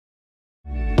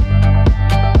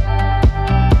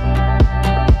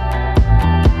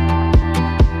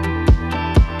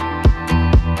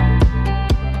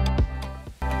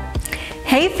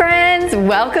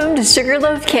welcome to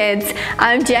Sugarloaf Kids.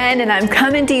 I'm Jen and I'm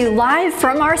coming to you live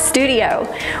from our studio.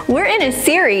 We're in a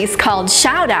series called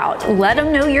Shout Out, Let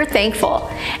 'Em Know You're Thankful.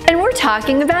 And we're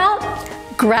talking about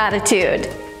gratitude.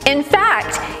 In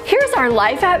fact, here's our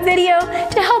Life App video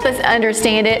to help us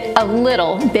understand it a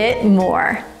little bit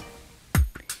more.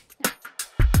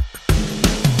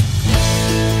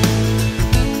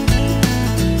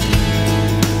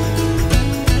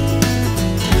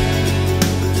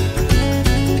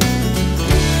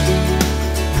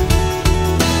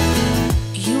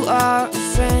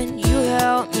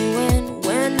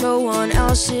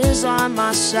 Is on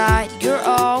my side. You're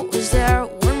always there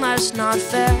when life's not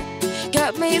fair.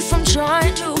 Kept me from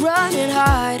trying to run and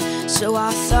hide. So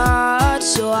I thought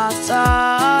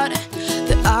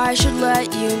that I should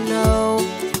let you know.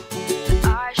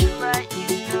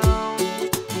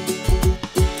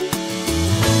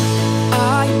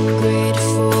 I'm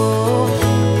grateful,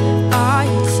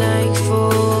 I'm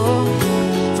thankful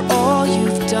for all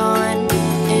you've done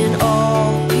and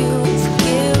all you've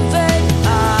given.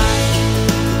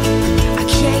 I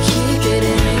can't keep it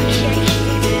in,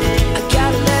 I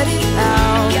gotta let it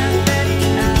out.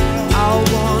 I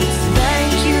wanna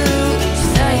thank you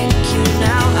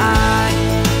now. I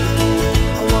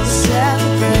wanna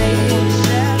celebrate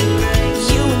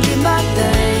you and give my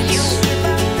thanks.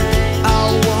 I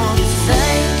wanna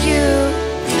thank you.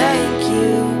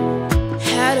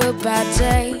 Had a bad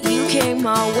day, you came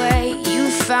my way. You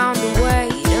found a way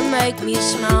to make me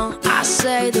smile. I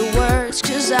say the words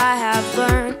 'cause I have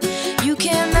learned you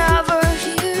can never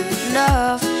hear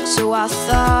enough. So I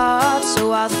thought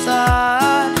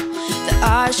that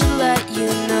I should let you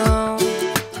know.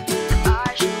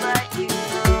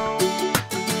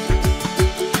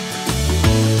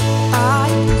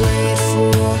 I'm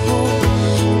grateful,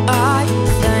 I'm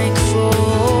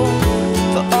thankful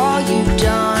for all you've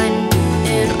done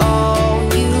and all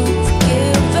you've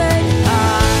given.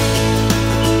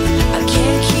 I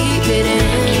can't keep it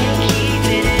in,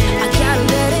 I gotta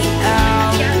let it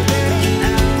out.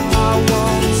 I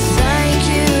wanna thank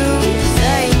you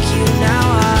now.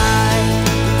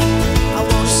 I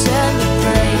wanna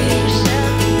celebrate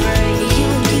you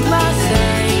and give my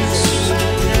thanks.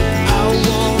 I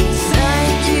wanna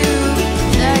thank you.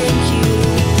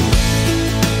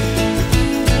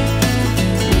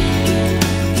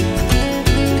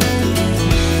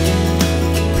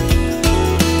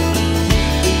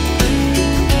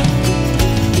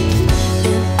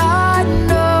 And I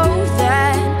know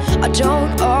that I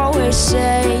don't always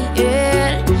say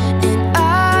it, and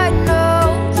I know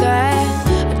that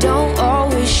I don't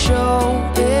always show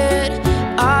it.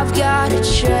 I've gotta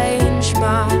change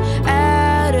my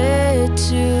attitude.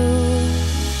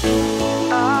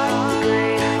 I'm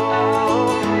grateful,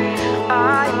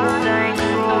 I'm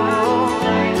thankful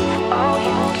for all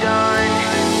you've done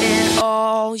and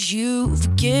all you've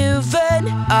given.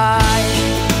 I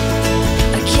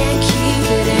can't keep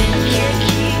it in,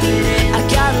 I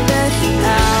gotta let it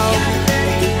out.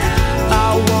 I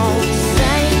won't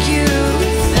thank you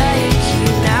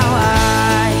now.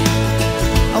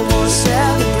 I won't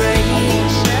celebrate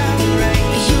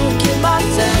you and give my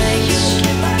thanks.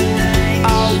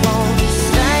 I won't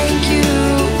thank you.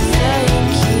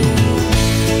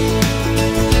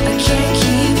 I can't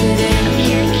keep it in,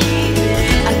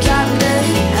 I gotta let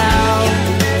it out.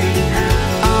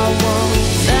 I won't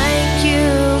thank you.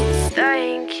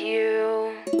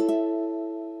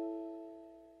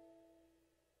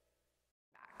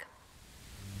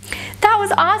 That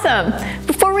was awesome!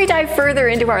 Before we dive further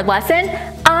into our lesson,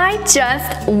 I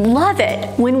just love it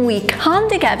when we come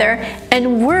together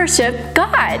and worship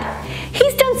God.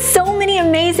 He's done so many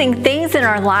amazing things in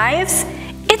our lives.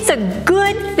 It's a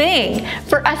good thing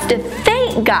for us to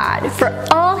thank God for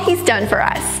all He's done for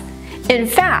us. In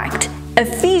fact,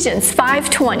 Ephesians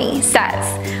 5:20 says,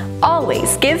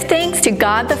 "Always give thanks to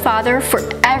God the Father for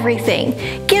everything.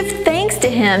 Give thanks to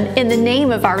Him in the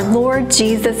name of our Lord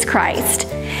Jesus Christ."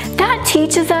 That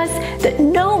teaches us that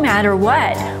no matter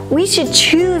what, we should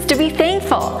choose to be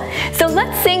thankful. So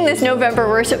let's sing this November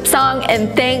worship song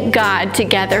and thank God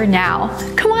together now.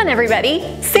 Come on, everybody,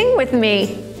 sing with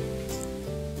me.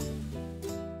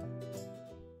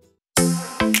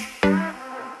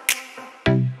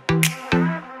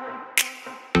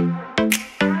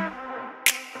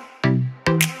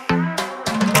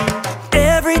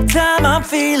 Every time I'm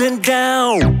feeling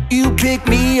down, you pick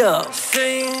me up.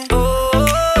 Sing,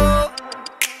 oh,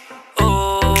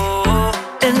 oh.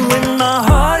 And when my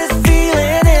heart is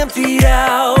feeling emptied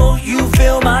out, you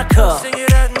fill my cup. Sing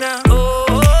it out now.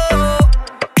 Oh,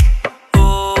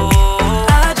 oh.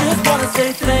 I just wanna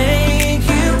say thank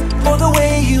you for the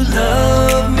way you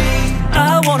love me.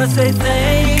 I wanna say thank you.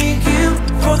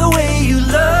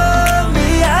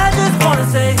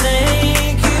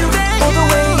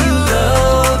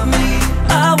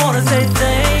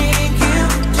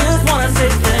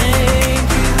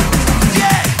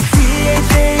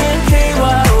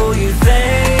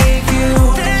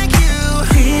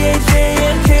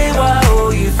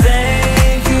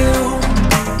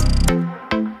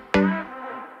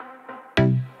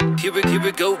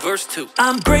 go verse 2.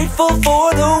 I'm grateful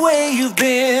for the way you've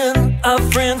been a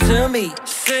friend to me.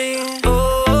 Sing,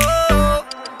 oh,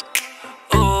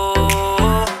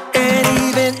 oh. And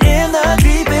even in the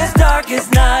deepest,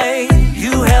 darkest night,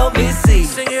 you help me see.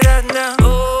 Sing it out now.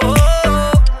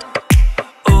 Oh,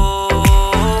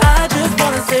 oh. I just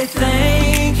wanna say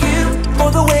thank you for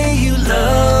the way you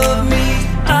love me.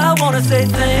 I wanna say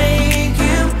thank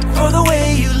you for the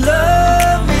way you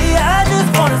love me. I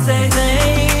just wanna say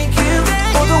thank you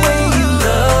for the way you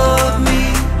love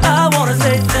me. I wanna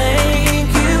say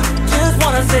thank you, just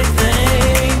wanna say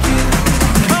thank you.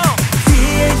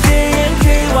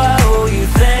 T-H-A-N-K-Y-O-U,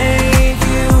 thank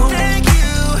you.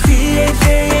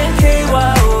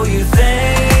 T-H-A-N-K-Y-O-U,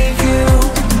 thank you.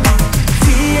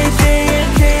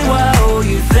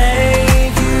 T-H-A-N-K-Y-O-U,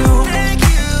 thank you.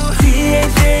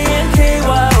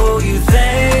 T-H-A-N-K-Y-O-U,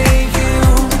 thank you.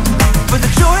 For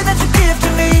the joy that you give to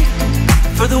me,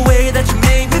 for the way that you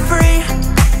made me free,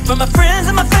 for my friends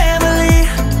and my family,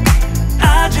 I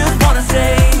just wanna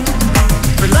say,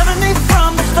 for loving me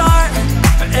from the start,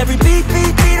 for every beat,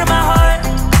 beat, beat of my heart,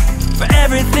 for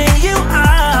everything you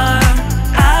are.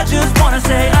 I just wanna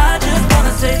say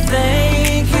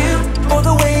thank you for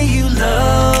the way you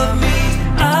love me.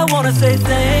 I wanna say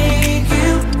thank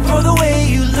you for the way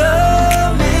you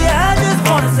love me. I just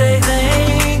wanna say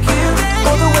thank you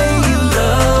for the way you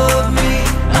love me.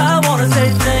 I wanna say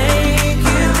thank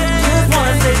you, just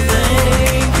wanna say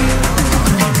thank you.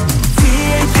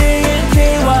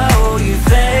 T-H-A-N-K-Y-O-U,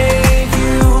 thank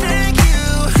you.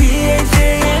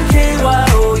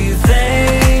 T-H-A-N-K-Y-O-U,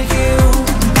 thank you.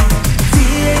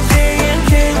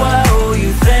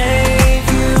 T-H-A-N-K-Y-O-U, thank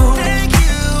you.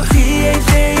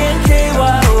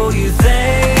 T-H-A-N-K-Y-O-U,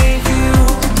 thank you.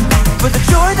 For the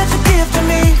joy that you give to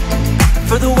me,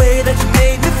 for the way that you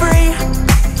made me free,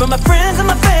 for my friends and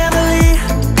my family,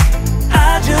 I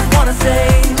just wanna say,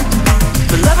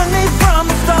 for loving me from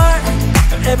the start,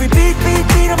 for every beat, beat,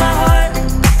 beat of my heart,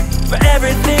 for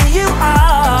everything you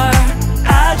are. I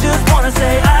just wanna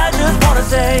say, I just wanna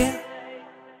say.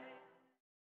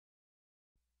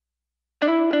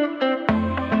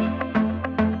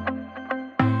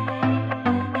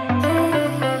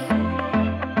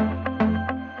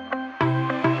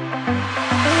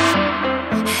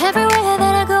 Everywhere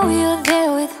that I go, you're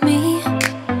there with me.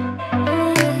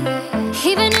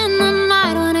 Even in the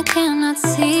night when I cannot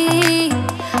see,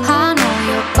 I know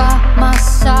you're by my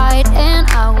side and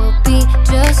I will be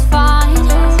just fine.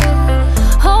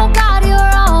 Oh God,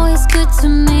 you're always good to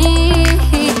me.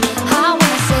 I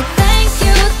wanna say thank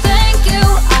you, thank you.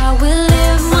 I will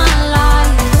live my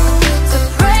life to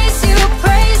praise you,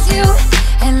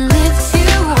 and lift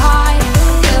you high.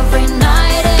 Every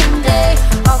night and day,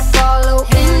 I'll follow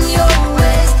in your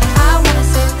ways. I wanna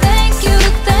say thank you,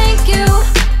 thank you.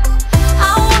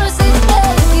 I wanna say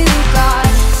thank you, God.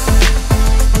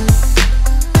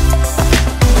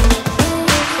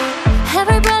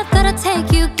 Every breath that I take,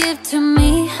 you give to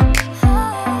me.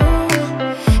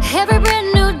 Every brand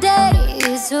new day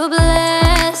is a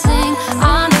blessing. I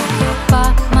know you're by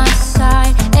my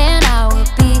side and I will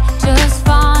be just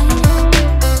fine.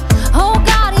 Oh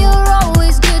God, you're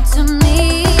always good to me.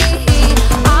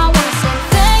 I wanna say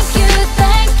thank you.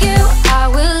 I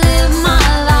will live my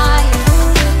life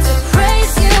to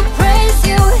praise you,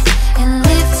 and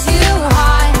lift you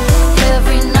high.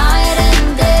 Every night and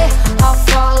day, I'll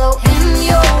follow in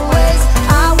your ways.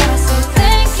 I wanna say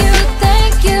thank you.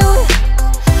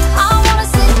 I wanna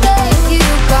say thank you,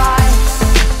 God.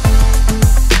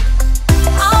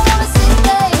 I wanna say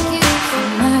thank you for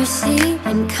mercy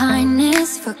and kindness,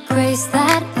 for grace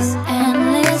that is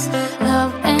endless,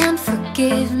 love and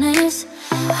forgiveness.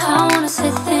 I wanna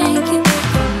say thank you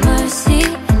for mercy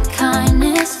and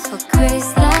kindness, for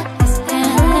grace that is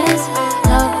endless,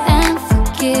 love and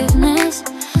forgiveness.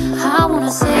 I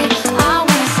wanna say thank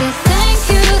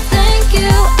you.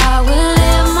 I will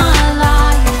live my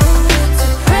life to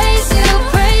praise you,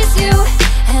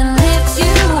 and lift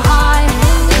you high.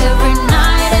 Every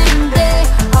night and day,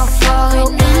 I'll follow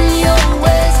in your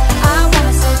ways. I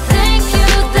wanna say thank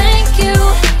you.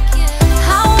 I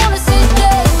wanna say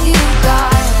thank you,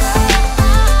 God.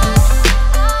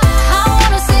 I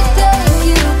wanna say thank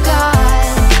you, God.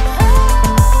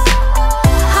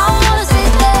 I wanna say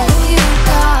thank you,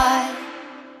 God.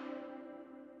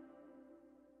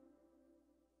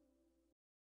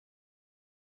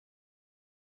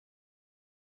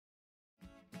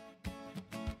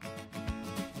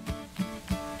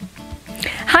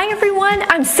 Hi everyone,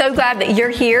 I'm so glad that you're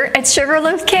here at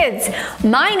Sugarloaf Kids.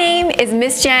 My name is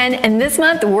Miss Jen, and this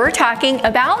month we're talking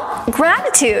about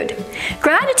gratitude.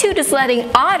 Gratitude is letting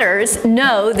others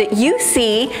know that you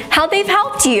see how they've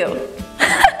helped you.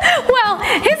 Well,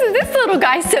 isn't this little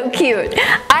guy so cute?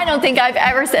 I don't think I've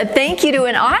ever said thank you to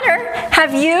an otter.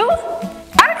 Have you?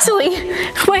 Actually,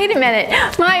 wait a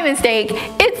minute, my mistake.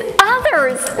 It's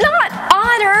others, not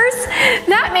otters.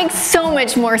 That makes so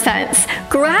much more sense.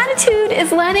 Gratitude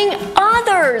is letting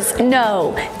others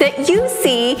know that you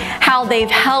see how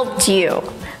they've helped you.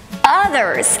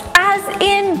 Others, as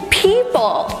in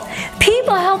people.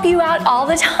 People help you out all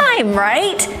the time,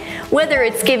 right? Whether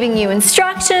it's giving you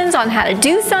instructions on how to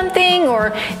do something,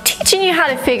 or teaching you how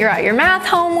to figure out your math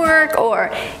homework,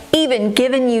 or even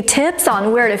giving you tips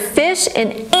on where to fish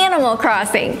in Animal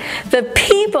Crossing. The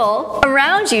people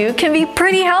around you can be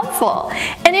pretty helpful,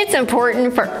 and it's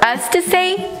important for us to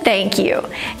say thank you.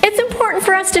 It's important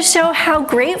for us to show how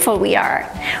grateful we are.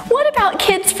 What about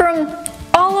kids from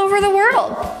all over the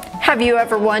world? Have you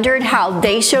ever wondered how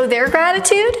they show their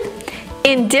gratitude?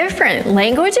 In different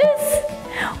languages?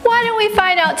 Why don't we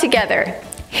find out together?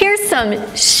 Here's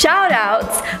some shout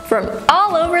outs from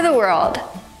all over the world.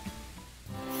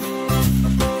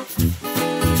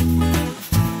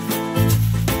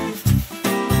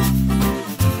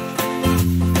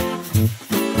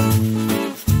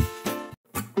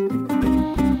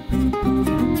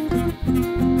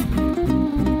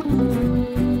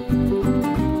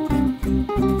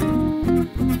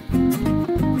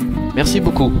 Merci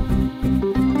beaucoup.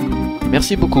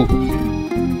 Merci beaucoup.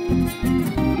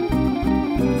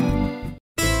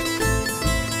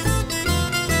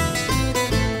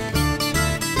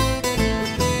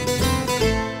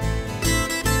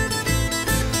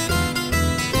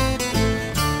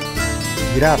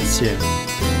 Grazie.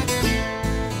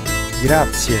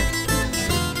 Grazie.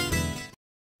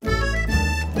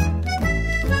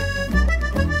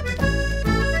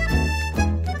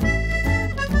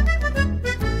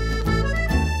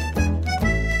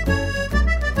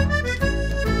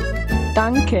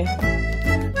 Danke.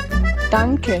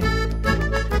 Danke.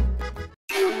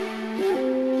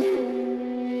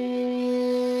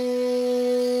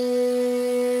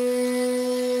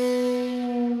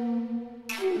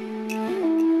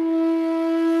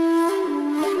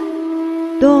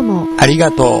 Domo.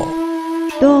 Arigato.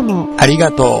 Domo.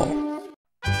 Arigato.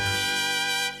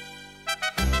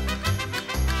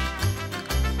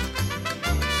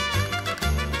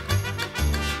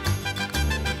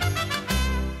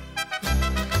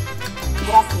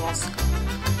 Gracias.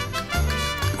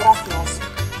 Gracias.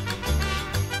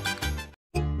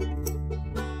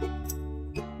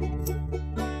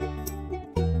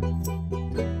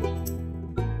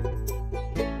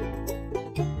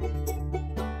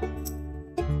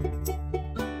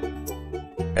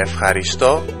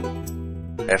 Ευχαριστώ.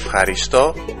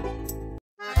 Ευχαριστώ.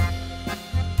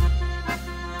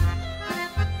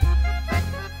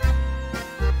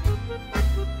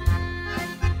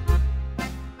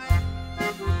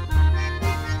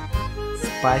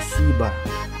 Спасибо.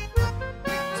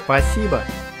 Спасибо.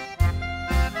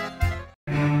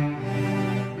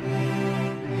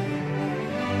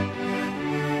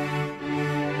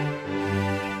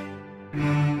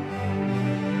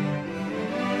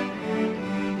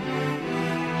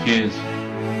 Cheers.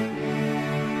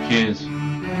 Cheers.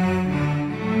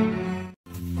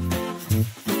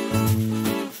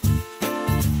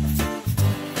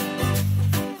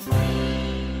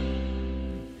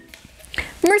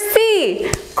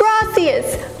 Merci, gracias,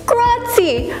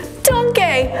 grazie,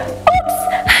 danke. Oops,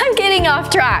 I'm getting off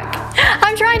track.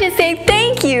 I'm trying to say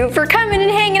thank you for coming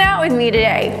and hanging out with me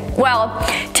today. Well,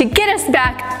 to get us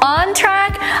back on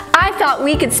track, I thought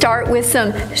we could start with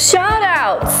some shout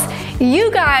outs.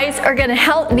 You guys are gonna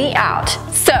help me out.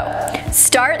 So,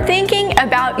 start thinking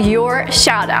about your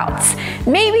shout outs.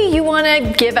 Maybe you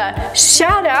wanna give a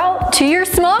shout out to your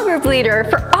small group leader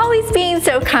for always being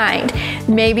so kind.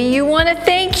 Maybe you wanna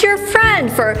thank your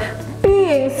friend for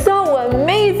being so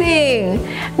amazing.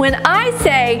 When I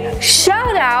say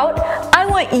shout out, I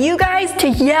want you guys to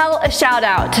yell a shout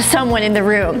out to someone in the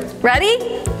room.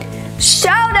 Ready?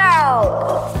 Shout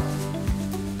out!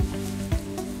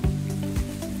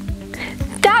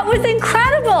 That was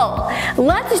incredible!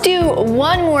 Let's do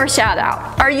one more shout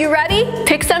out. Are you ready?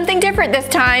 Pick something different this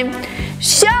time.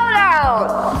 Shout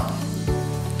out!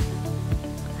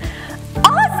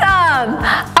 Awesome!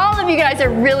 All of you guys are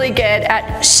really good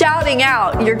at shouting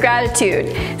out your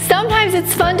gratitude. Sometimes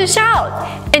it's fun to shout.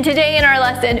 And today in our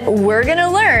lesson, we're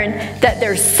gonna learn that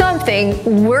there's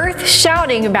something worth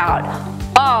shouting about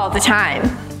all the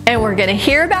time. And we're gonna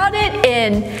hear about it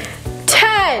in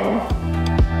 10, 9,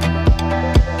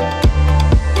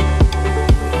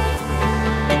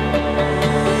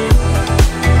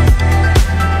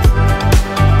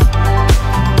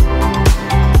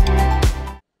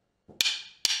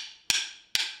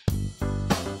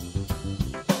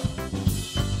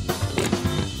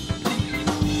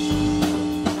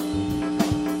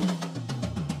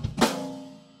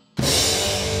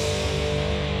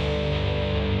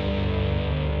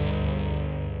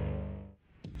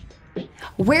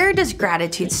 Where does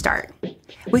gratitude start?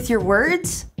 With your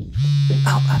words?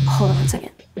 Oh, hold on 1 second.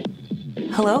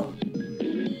 Hello?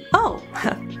 Oh,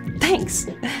 thanks.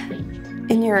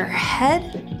 In your head?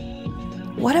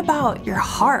 What about your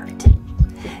heart?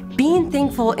 Being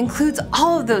thankful includes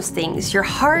all of those things, your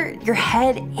heart, your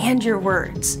head, and your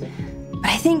words. But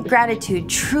I think gratitude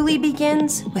truly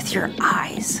begins with your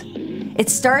eyes. It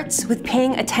starts with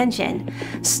paying attention,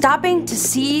 stopping to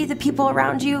see the people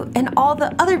around you and all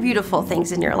the other beautiful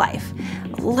things in your life.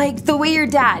 Like the way your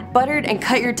dad buttered and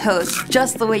cut your toast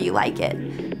just the way you like it.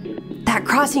 That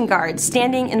crossing guard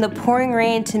standing in the pouring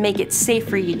rain to make it safe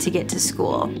for you to get to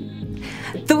school.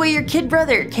 The way your kid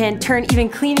brother can turn even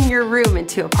cleaning your room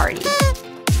into a party.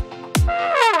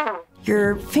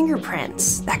 Your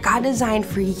fingerprints that God designed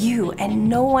for you and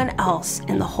no one else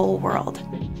in the whole world.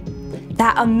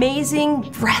 That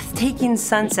amazing, breathtaking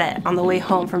sunset on the way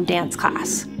home from dance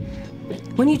class.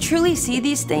 When you truly see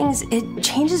these things, it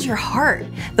changes your heart.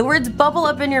 The words bubble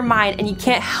up in your mind and you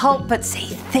can't help but say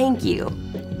thank you.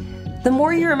 The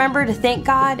more you remember to thank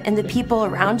God and the people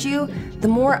around you, the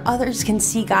more others can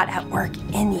see God at work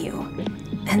in you.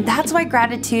 And that's why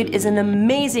gratitude is an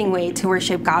amazing way to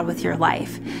worship God with your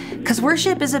life. Because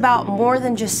worship is about more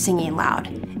than just singing loud.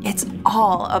 It's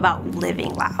all about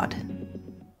living loud.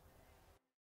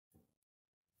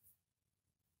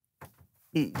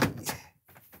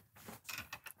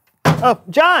 Oh,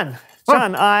 John,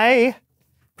 I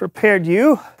prepared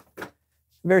you a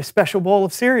very special bowl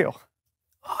of cereal.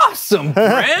 Awesome,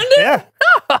 Brandon! Yeah.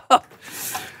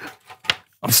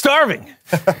 I'm starving.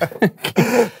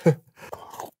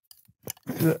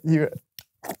 You.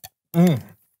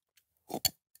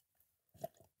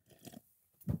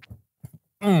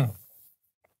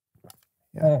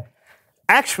 Yeah.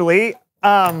 Actually,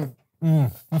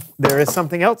 there is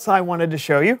something else I wanted to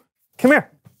show you. Come here.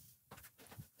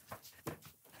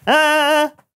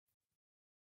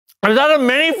 Is that a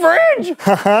mini fridge?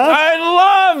 I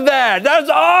love that. That's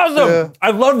awesome. Yeah.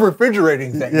 I love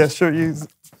refrigerating things. Yeah, sure.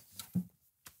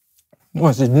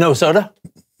 What's it? No soda?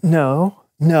 No,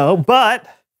 but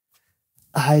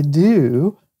I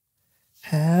do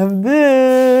have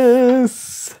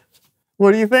this.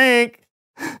 What do you think?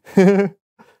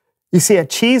 You see, a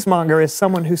cheesemonger is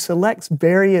someone who selects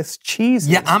various cheeses.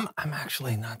 Yeah, I'm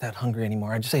actually not that hungry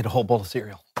anymore. I just ate a whole bowl of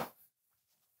cereal.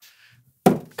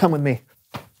 Come with me.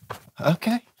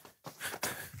 Okay.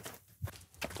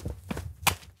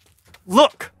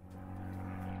 Look.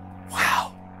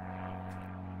 Wow.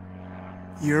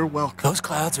 You're welcome. Those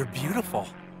clouds are beautiful.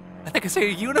 I think I see a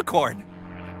unicorn.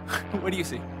 What do you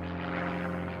see?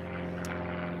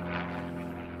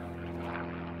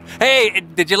 Hey,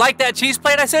 did you like that cheese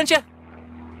plate I sent you?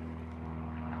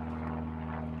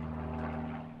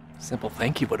 Simple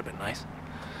thank you would have been nice.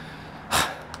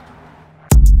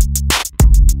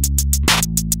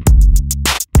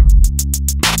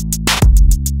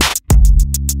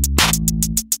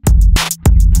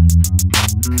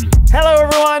 Hello,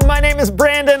 everyone. My name is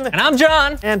Brandon. And I'm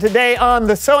John. And today on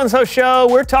the So-and-So Show,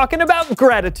 we're talking about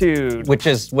gratitude. Which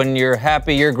is when you're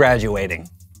happy you're graduating.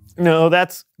 No,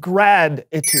 that's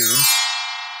gratitude.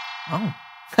 Oh.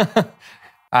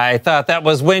 I thought that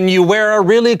was when you wear a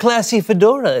really classy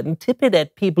fedora and tip it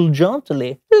at people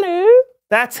jauntily. Hello.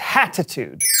 That's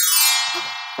hatitude.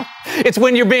 It's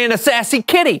when you're being a sassy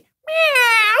kitty.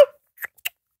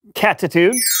 Meow.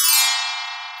 Catitude.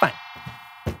 Fine.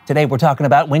 Today we're talking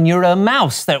about when you're a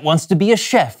mouse that wants to be a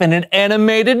chef in an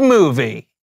animated movie.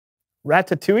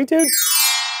 Ratatouille-tude?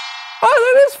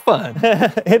 Oh, that is fun.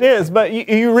 It is, but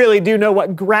you really do know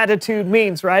what gratitude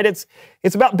means, right? It's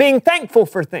about being thankful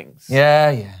for things.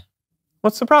 Yeah.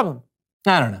 What's the problem?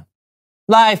 I don't know.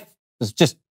 Life was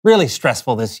just really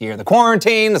stressful this year. The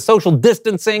quarantine, the social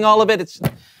distancing, all of it. It's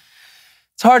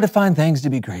hard to find things to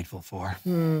be grateful for.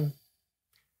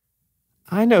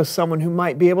 I know someone who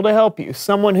might be able to help you.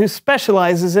 Someone who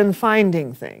specializes in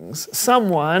finding things.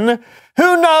 Someone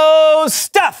who knows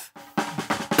stuff.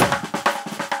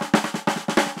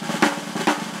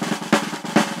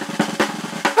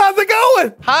 How's it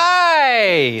going?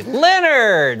 Hi,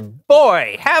 Leonard.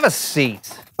 Boy, have a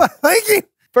seat. Thank you.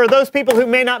 For those people who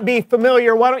may not be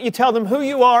familiar, why don't you tell them who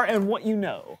you are and what you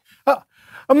know?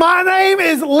 My name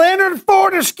is Leonard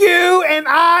Fortescue, and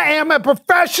I am a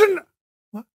professional...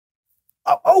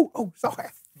 Oh, sorry.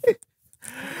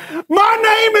 My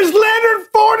name is Leonard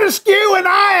Fortescue, and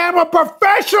I am a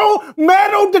professional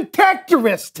metal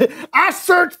detectorist. I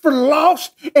search for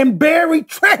lost and buried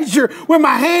treasure with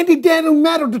my handy dandy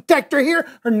metal detector here.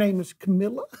 Her name is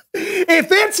Camilla.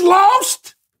 If it's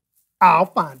lost, I'll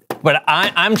find it. But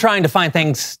I'm trying to find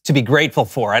things to be grateful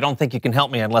for. I don't think you can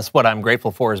help me unless what I'm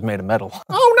grateful for is made of metal.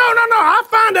 Oh, I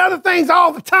find other things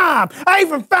all the time. I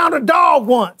even found a dog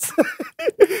once.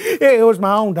 It was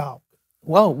my own dog.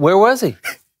 Whoa, where was he?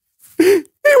 He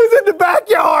was in the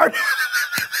backyard.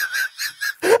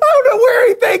 I don't know where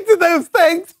he thinks of those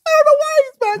things. I don't know why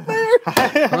he's back there.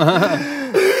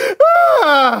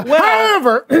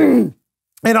 However,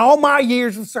 in all my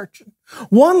years of searching,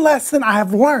 one lesson I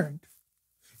have learned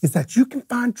is that you can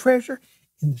find treasure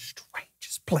in the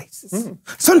strangest places.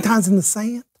 Sometimes in the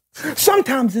sand,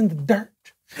 sometimes in the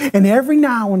dirt, and every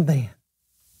now and then,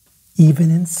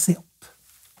 even in silt.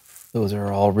 Those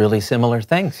are all really similar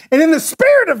things. And in the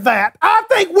spirit of that, I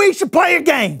think we should play a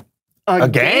game. A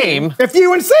game? If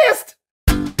you insist.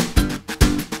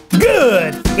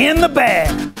 Good in the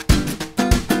bad.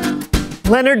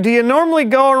 Leonard, do you normally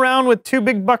go around with 2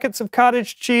 big buckets of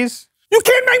cottage cheese? You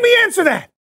can't make me answer that.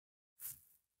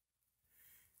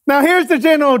 Now, here's the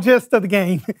general gist of the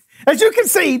game. As you can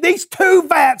see, these 2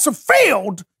 vats are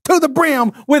filled to the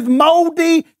brim with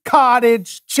moldy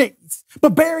cottage cheese.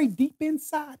 But buried deep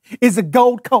inside is a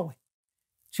gold coin,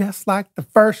 just like the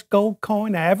first gold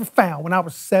coin I ever found when I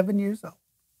was 7 years old.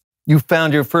 You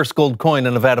found your first gold coin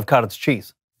in a vat of cottage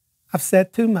cheese. I've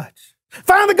said too much.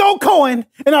 Find the gold coin,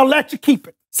 and I'll let you keep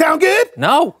it. Sound good?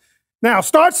 No. Now,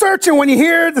 start searching when you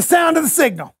hear the sound of the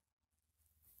signal.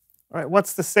 All right,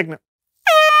 what's the signal?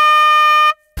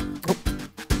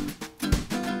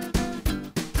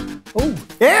 Oh,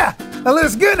 yeah. That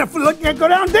looks good. If we look, go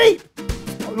down deep.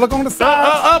 Look on the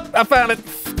side. I found it.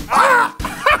 Ah!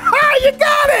 You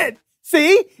got it.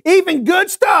 See, even good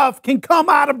stuff can come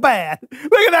out of bad.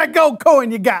 Look at that gold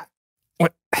coin you got.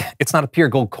 It's not a pure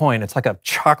gold coin. It's like a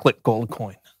chocolate gold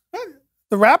coin.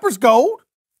 The wrapper's gold.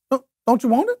 Don't you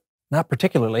want it? Not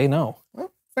particularly, no.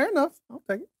 Well, fair enough. I'll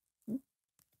take it.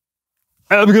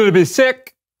 I'm going to be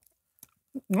sick.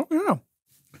 Oh, yeah.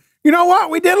 You know what?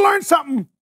 We did learn something.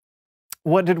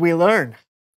 What did we learn?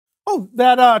 Oh,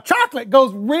 that chocolate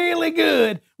goes really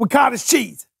good with cottage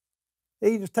cheese.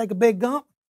 You just take a big gump.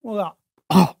 Well,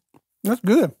 oh, that's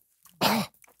good. Hey,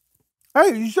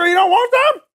 you sure you don't want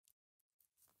some?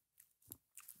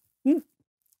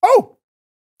 Oh,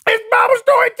 it's Bible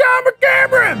story time with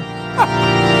Cameron.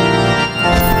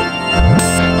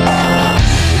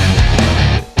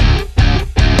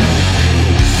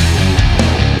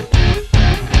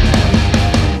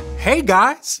 Hey,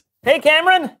 guys. Hey,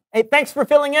 Cameron. Hey, thanks for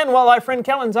filling in while our friend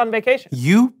Kellen's on vacation.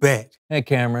 You bet. Hey,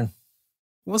 Cameron.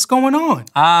 What's going on?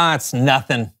 It's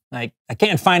nothing. I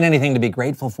can't find anything to be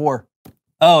grateful for.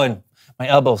 Oh, and my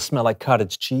elbows smell like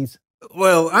cottage cheese.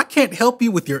 Well, I can't help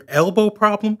you with your elbow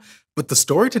problem, but the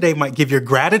story today might give your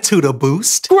gratitude a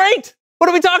boost. Great! What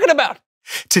are we talking about?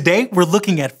 Today, we're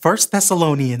looking at 1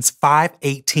 Thessalonians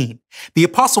 5:18. The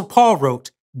Apostle Paul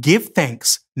wrote, "Give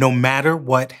thanks no matter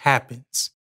what happens."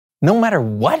 No matter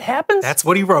what happens? That's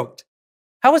what he wrote.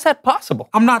 How is that possible?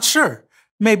 I'm not sure.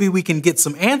 Maybe we can get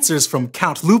some answers from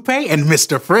Count Lupe and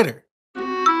Mr. Fritter.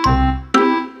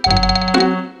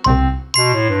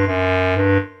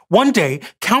 One day,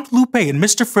 Count Lupe and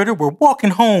Mr. Fritter were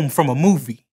walking home from a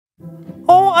movie.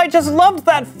 Oh, I just loved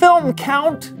that film,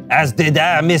 Count. As did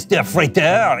I, Mr.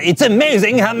 Fritter. It's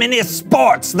amazing how many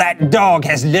sports that dog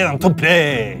has learned to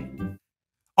play.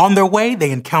 On their way,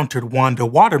 they encountered Wanda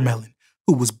Watermelon,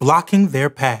 who was blocking their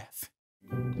path.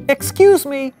 Excuse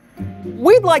me.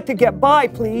 We'd like to get by,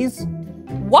 please.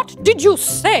 What did you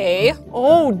say?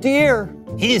 Oh, dear.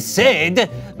 He said,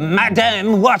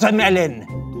 Madame Watermelon,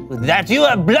 that you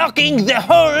are blocking the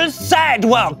whole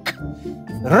sidewalk.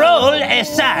 Roll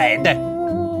aside.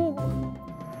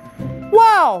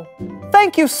 Wow.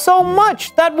 Thank you so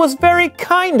much. That was very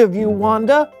kind of you,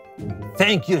 Wanda.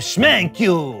 Thank you, schmank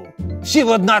you. She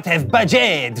would not have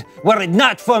budged were it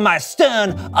not for my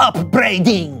stern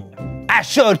upbraiding. I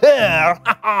showed her.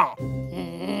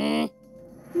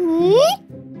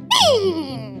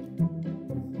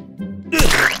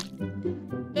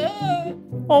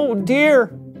 Oh,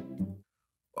 dear.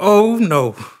 Oh,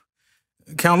 no.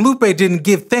 Count Lupe didn't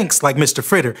give thanks like Mr.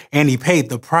 Fritter, and he paid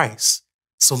the price.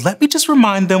 So let me just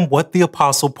remind them what the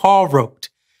Apostle Paul wrote.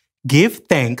 Give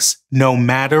thanks no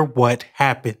matter what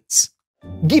happens.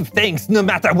 Give thanks no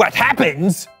matter what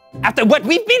happens? After what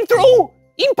we've been through?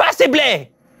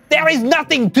 Impossibly! There is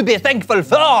nothing to be thankful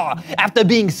for after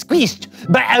being squished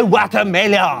by a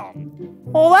watermelon.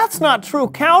 Oh, that's not true,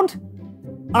 Count.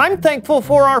 I'm thankful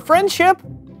for our friendship.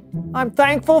 I'm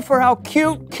thankful for how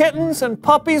cute kittens and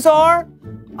puppies are.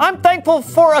 I'm thankful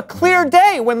for a clear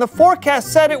day when the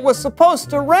forecast said it was supposed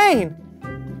to rain.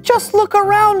 Just look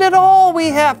around at all we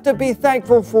have to be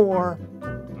thankful for.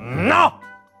 No!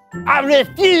 I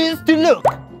refuse to look.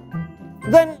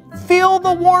 Then feel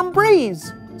the warm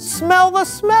breeze, smell the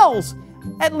smells,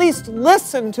 At least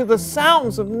listen to the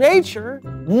sounds of nature.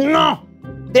 No,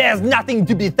 there's nothing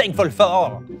to be thankful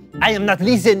for. I am not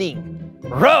listening.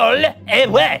 Roll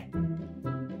away.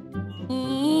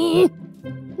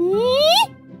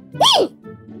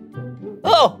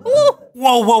 Oh.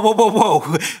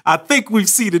 Whoa. I think we've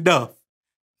seen enough.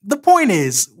 The point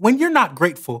is, when you're not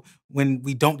grateful, when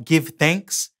we don't give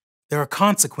thanks, there are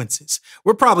consequences.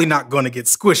 We're probably not going to get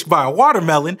squished by a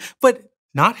watermelon, but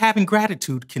not having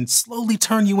gratitude can slowly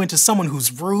turn you into someone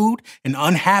who's rude and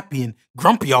unhappy and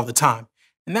grumpy all the time.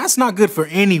 And that's not good for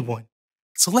anyone.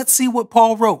 So let's see what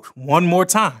Paul wrote one more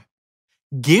time.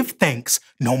 Give thanks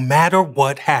no matter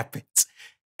what happens.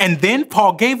 And then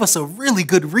Paul gave us a really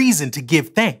good reason to give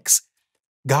thanks.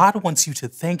 God wants you to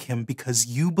thank him because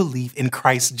you believe in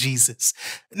Christ Jesus.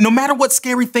 No matter what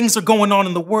scary things are going on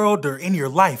in the world or in your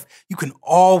life, you can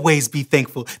always be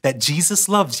thankful that Jesus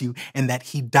loves you and that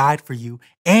he died for you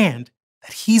and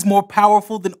that he's more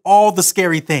powerful than all the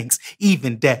scary things,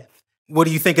 even death. What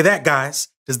do you think of that, guys?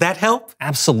 Does that help?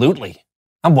 Absolutely.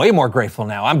 I'm way more grateful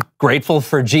now. I'm grateful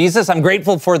for Jesus. I'm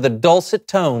grateful for the dulcet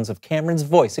tones of Cameron's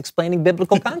voice explaining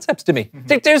biblical concepts to me.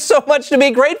 There's so much to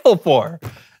be grateful for.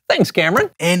 Thanks,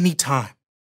 Cameron. Anytime.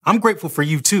 I'm grateful for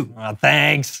you too.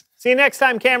 Thanks. See you next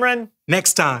time, Cameron.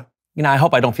 Next time. You know, I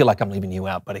hope I don't feel like I'm leaving you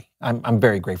out, buddy. I'm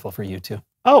very grateful for you too.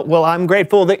 Oh, well, I'm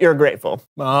grateful that you're grateful.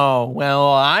 Oh,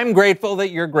 well, I'm grateful that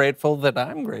you're grateful that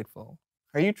I'm grateful.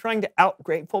 Are you trying to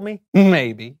out-grateful me?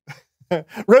 Maybe.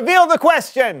 Reveal the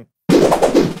question.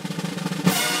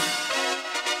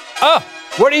 Oh,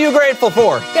 what are you grateful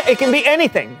for? Yeah, it can be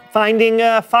anything. Finding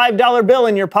a $5 bill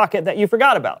in your pocket that you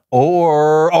forgot about.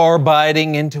 Or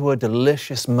biting into a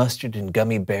delicious mustard and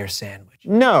gummy bear sandwich.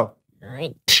 No.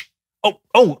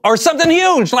 Oh, or something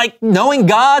huge, like knowing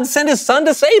God sent his son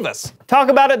to save us. Talk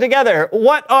about it together.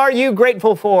 What are you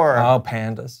grateful for? Oh,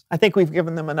 pandas. I think we've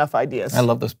given them enough ideas. I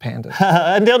love those pandas.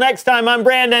 Until next time, I'm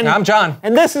Brandon. I'm John.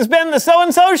 And this has been the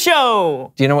So-and-So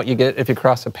Show. Do you know what you get if you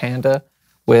cross a panda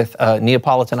with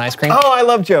Neapolitan ice cream? Oh, I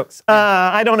love jokes.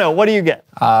 I don't know. What do you get?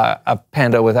 A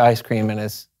panda with ice cream in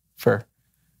his fur.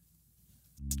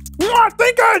 I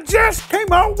think I just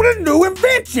came out with a new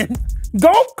invention.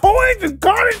 Gold coins and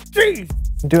cottage cheese.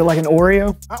 Do it like an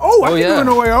Oreo? I can do an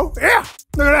Oreo. Yeah,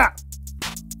 look at that.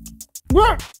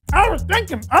 Look, I was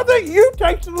thinking, I think you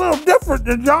taste a little different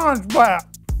than John's plat.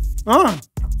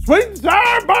 Sweet and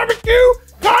sour barbecue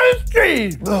cottage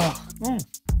cheese.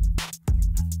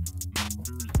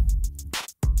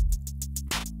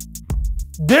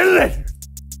 Delicious.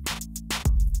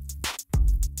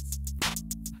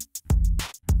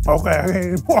 Okay, I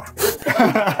can't eat more.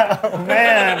 Oh,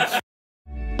 man.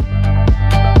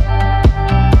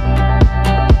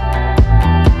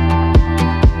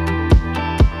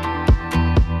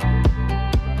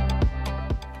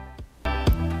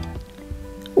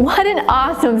 What an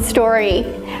awesome story.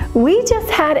 We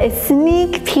just had a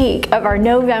sneak peek of our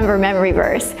November memory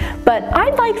verse, but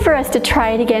I'd like for us to try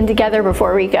it again together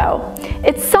before we go.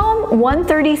 It's Psalm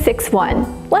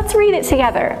 136:1. Let's read it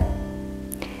together.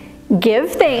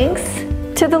 Give thanks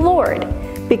to the Lord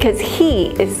because he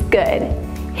is good.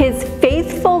 His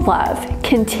faithful love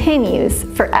continues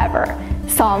forever.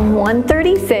 Psalm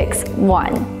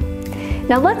 136:1.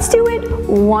 Now let's do it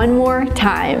one more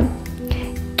time.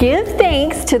 Give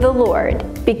thanks to the Lord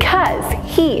because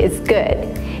he is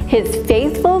good. His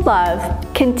faithful love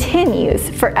continues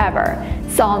forever.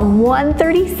 Psalm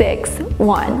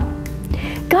 136:1.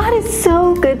 God is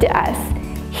so good to us.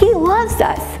 He loves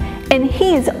us and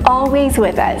he is always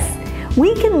with us.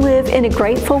 We can live in a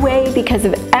grateful way because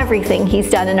of everything he's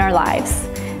done in our lives.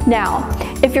 Now,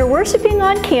 if you're worshiping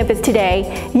on campus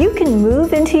today, you can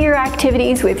move into your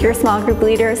activities with your small group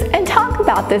leaders and talk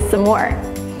about this some more.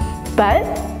 But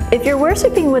if you're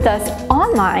worshiping with us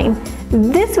online,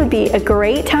 this would be a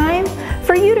great time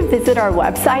for you to visit our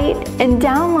website and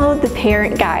download the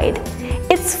parent guide.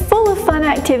 It's full of fun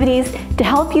activities to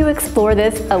help you explore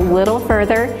this a little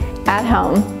further at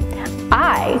home.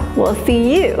 I will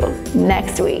see you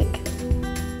next week.